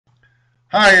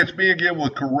Hi, it's me again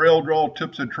with Corel Draw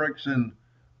Tips and Tricks, and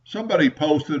somebody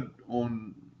posted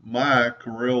on my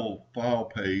Corel file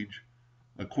page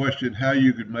a question how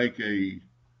you could make a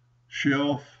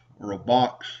shelf or a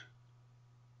box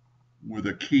with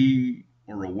a key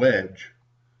or a wedge.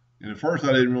 And at first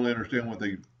I didn't really understand what they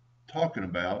were talking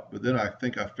about, but then I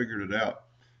think I figured it out.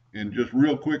 And just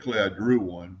real quickly I drew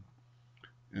one,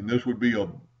 and this would be a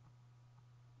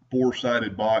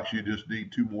four-sided box. You just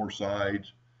need two more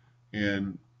sides.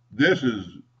 And this is,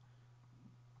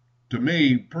 to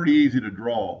me, pretty easy to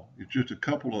draw. It's just a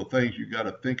couple of things you got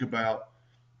to think about.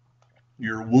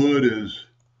 Your wood is,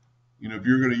 if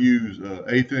you're going to use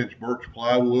 1/8 inch birch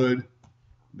plywood,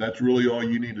 that's really all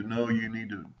you need to know. You need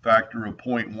to factor a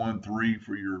 0.13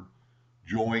 for your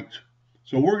joint.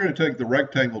 So we're going to take the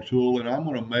rectangle tool and I'm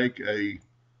going to make a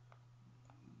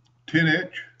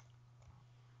 10-inch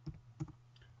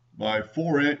by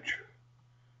 4-inch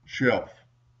shelf.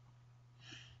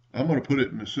 I'm going to put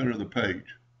it in the center of the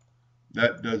page.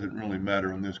 That doesn't really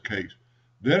matter in this case.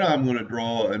 Then I'm going to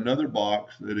draw another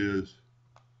box that is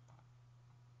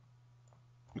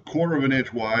 1/4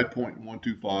 inch wide,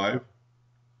 0.125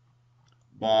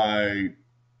 by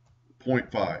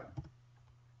 0.5.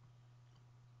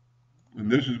 And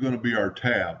this is going to be our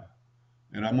tab.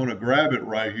 And I'm going to grab it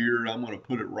right here and I'm going to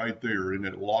put it right there and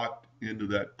it locked into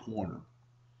that corner.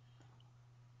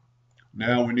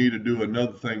 Now we need to do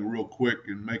another thing real quick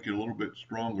and make it a little bit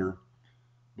stronger,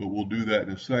 but we'll do that in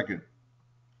a second.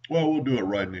 Well, we'll do it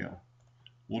right now.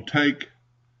 We'll take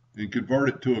and convert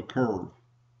it to a curve.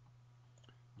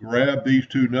 Grab these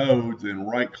two nodes and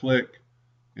right click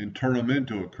and turn them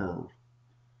into a curve.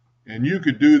 And you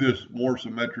could do this more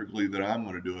symmetrically than I'm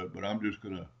going to do it, but I'm just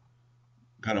going to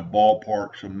kind of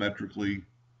ballpark symmetrically.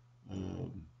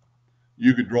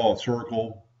 You could draw a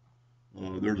circle.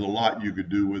 There's a lot you could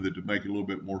do with it to make it a little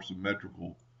bit more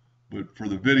symmetrical. But for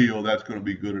the video, that's going to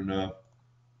be good enough.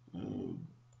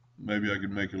 Maybe I could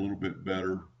make it a little bit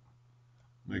better,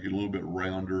 make it a little bit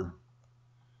rounder.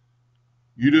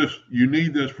 You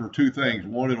need this for two things.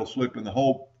 One, it'll slip in the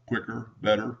hole quicker,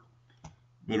 better,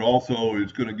 but also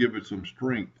it's going to give it some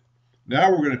strength.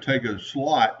 Now we're going to take a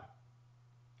slot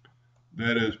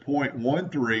that is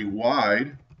 0.13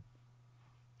 wide,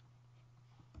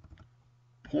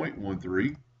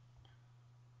 0.13.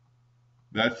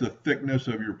 That's the thickness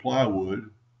of your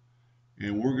plywood,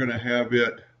 and we're going to have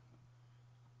it,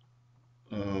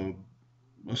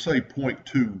 let's say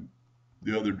 0.2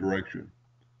 the other direction.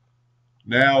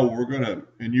 Now we're going to,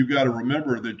 and you got to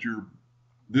remember that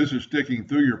this is sticking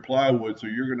through your plywood, so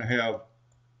you're going to have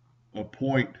a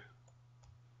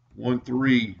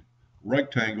 0.13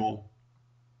 rectangle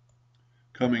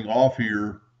coming off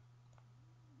here,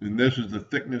 and this is the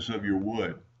thickness of your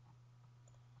wood.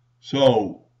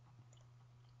 So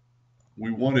we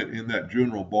want it in that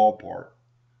general ballpark.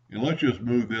 And let's just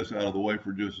move this out of the way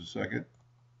for just a second.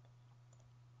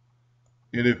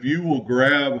 And if you will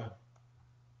grab,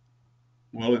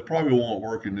 well, it probably won't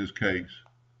work in this case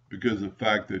because of the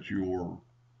fact that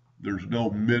there's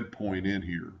no midpoint in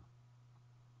here.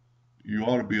 You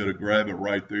ought to be able to grab it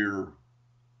right there,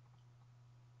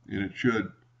 and it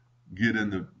should get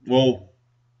in the, well,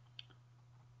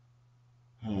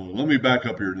 let me back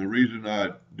up here. And the reason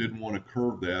I didn't want to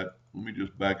curve that, let me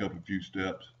just back up a few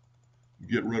steps,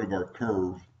 get rid of our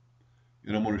curve,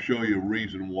 and I'm going to show you a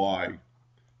reason why.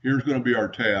 Here's going to be our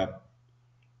tab,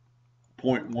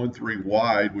 0.13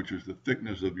 wide, which is the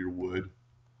thickness of your wood,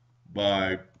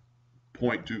 by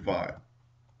 0.25.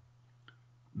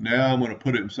 Now I'm going to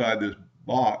put it inside this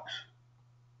box,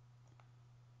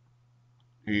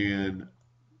 and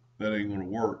that ain't going to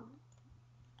work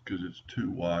because it's too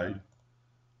wide.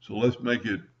 So let's make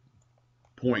it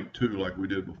 0.2 like we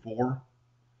did before.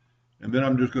 And then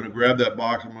I'm just going to grab that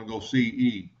box, I'm going to go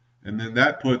CE, and then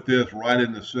that put this right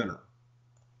in the center.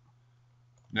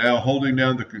 Now holding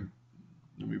down let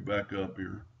me back up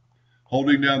here.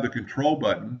 Holding down the control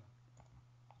button,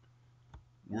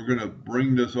 we're going to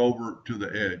bring this over to the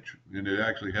edge, and it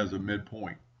actually has a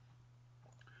midpoint.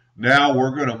 Now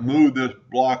we're going to move this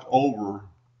block over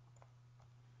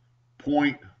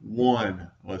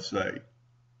 0.1, let's say.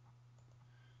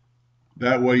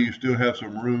 That way you still have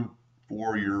some room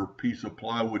for your piece of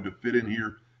plywood to fit in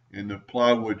here, and the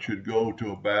plywood should go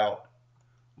to about,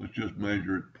 let's just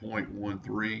measure it,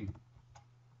 0.13.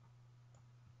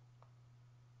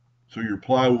 So your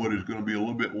plywood is going to be a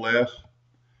little bit less,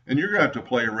 and you're going to have to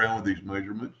play around with these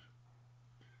measurements.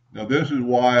 Now this is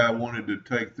why I wanted to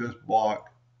take this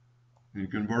block and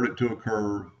convert it to a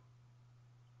curve,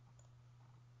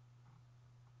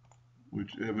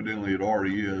 which evidently it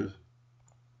already is.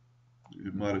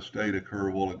 It might have stayed a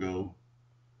curve a while ago.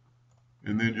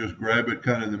 and then just grab it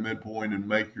kind of in the midpoint and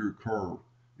make your curve.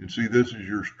 And see, this is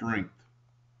your strength.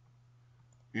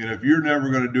 And if you're never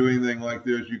going to do anything like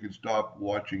this, you can stop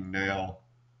watching now.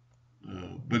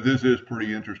 But this is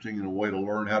pretty interesting and a way to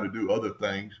learn how to do other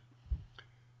things.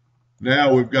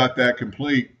 Now we've got that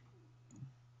complete.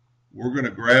 We're going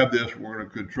to grab this, we're going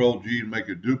to Control G and make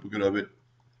a duplicate of it,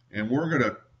 and we're going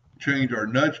to change our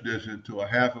nudge distance to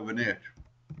 1/2 of an inch.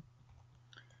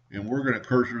 And we're going to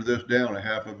cursor this down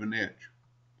 1/2 of an inch.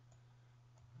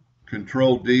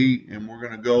 Control D, and we're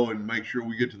going to go and make sure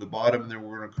we get to the bottom, and then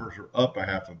we're going to cursor up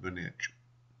 1/2 of an inch.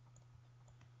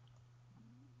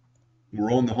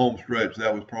 We're on the home stretch.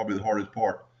 That was probably the hardest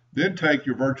part. Then take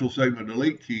your virtual segment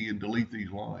delete key and delete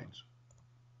these lines.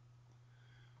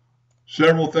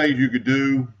 Several things you could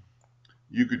do.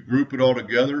 You could group it all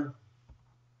together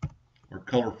or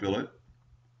color fill it.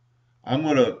 I'm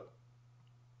going to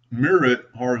mirror it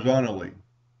horizontally,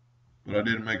 but I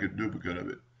didn't make a duplicate of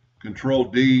it. Control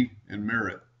D and mirror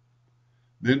it.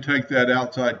 Then take that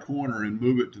outside corner and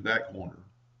move it to that corner.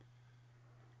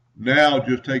 Now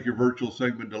just take your virtual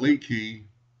segment delete key,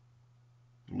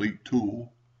 delete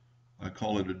tool, I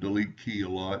call it a delete key a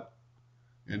lot,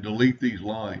 and delete these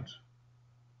lines.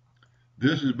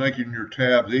 This is making your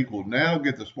tabs equal. Now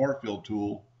get the Smart Fill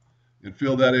tool and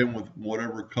fill that in with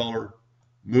whatever color.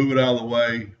 Move it out of the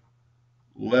way,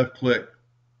 left click,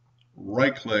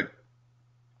 right click,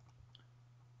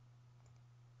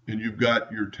 and you've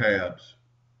got your tabs.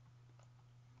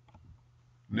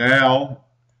 Now,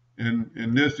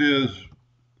 and this is,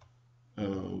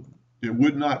 it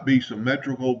would not be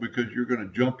symmetrical because you're going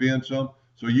to jump in some,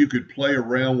 so you could play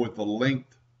around with the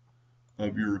length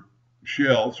of your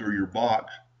shelves or your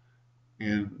box.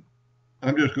 And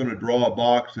I'm just going to draw a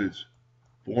box that's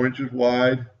 4 inches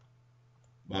wide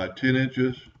by 10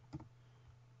 inches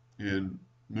and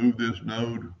move this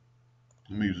node.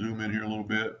 Let me zoom in here a little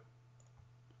bit.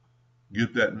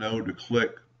 Get that node to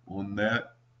click on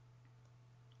that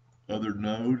other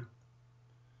node.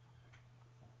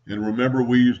 And remember,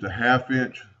 we used a 1/2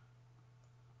 inch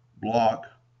block,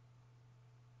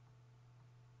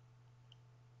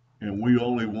 and we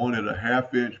only wanted a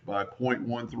 1/2 inch by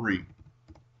 0.13.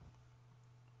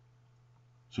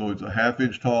 So it's a 1/2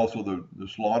 inch tall, so the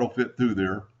slot will fit through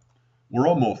there. We're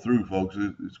almost through, folks.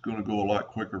 It's going to go a lot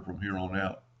quicker from here on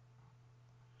out.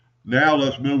 Now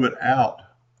let's move it out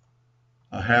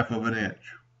a 1/2 of an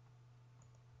inch.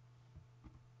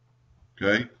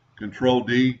 Okay, Control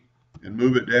D and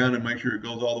move it down and make sure it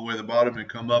goes all the way to the bottom and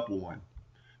come up one.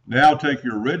 Now take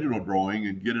your original drawing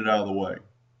and get it out of the way.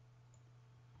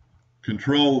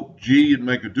 Control G and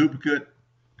make a duplicate.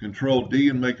 Control D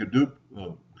and make a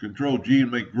Control G and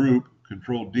make group.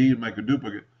 Control D and make a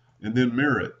duplicate, and then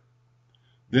mirror it.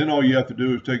 Then all you have to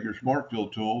do is take your Smart Fill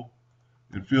tool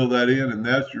and fill that in, and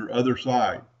that's your other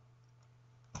side.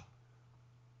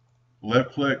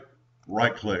 Left click,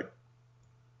 right click.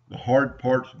 The hard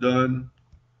part's done.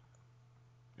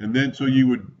 And then so you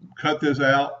would cut this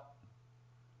out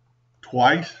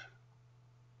twice,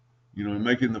 you know,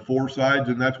 making the 4 sides.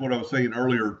 And that's what I was saying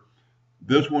earlier.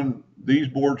 This one, these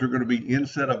boards are going to be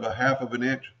instead of a 1/2 of an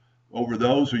inch over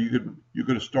those. So you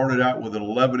could have started out with an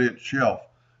 11-inch shelf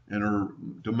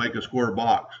and to make a square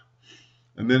box.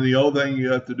 And then the other thing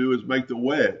you have to do is make the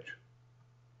wedge.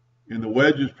 And the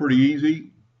wedge is pretty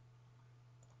easy.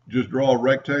 Just draw a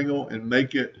rectangle and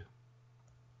make it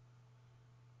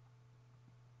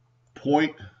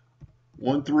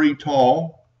 0.13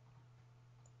 tall.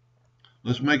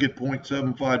 Let's make it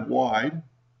 0.75 wide.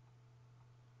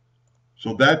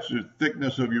 So that's the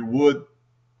thickness of your wood.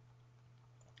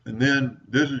 And then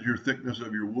this is your thickness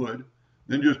of your wood.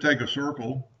 Then just take a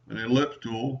circle, an ellipse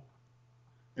tool,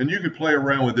 and you can play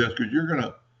around with this because you're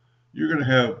gonna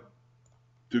have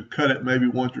to cut it maybe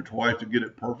once or twice to get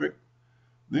it perfect.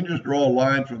 Then just draw a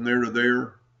line from there to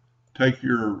there. Take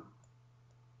your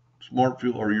Smart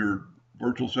Fill or your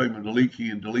virtual segment delete key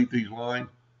and delete these lines.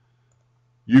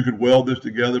 You could weld this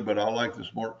together, but I like the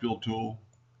Smart Fill tool.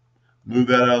 Move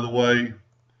that out of the way.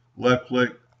 Left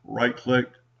click, right click.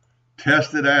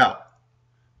 Test it out.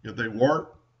 If they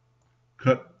work,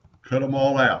 cut them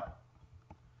all out.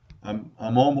 I'm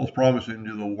almost promising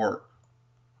you they'll work.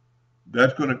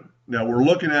 That's going to, now we're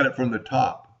looking at it from the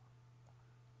top.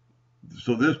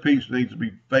 So this piece needs to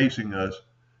be facing us,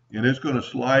 and it's going to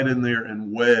slide in there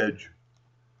and wedge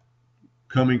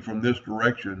coming from this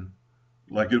direction,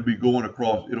 like it'll be going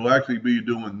across. It'll actually be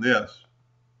doing this,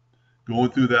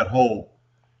 going through that hole,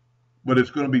 but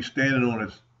it's going to be standing on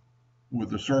its with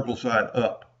the circle side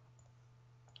up,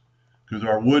 because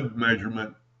our wood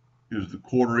measurement is the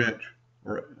 1/4 inch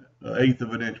or 1/8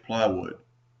 of an inch plywood.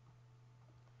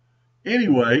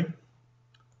 Anyway,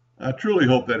 I truly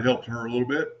hope that helps her a little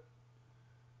bit,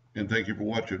 and thank you for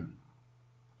watching.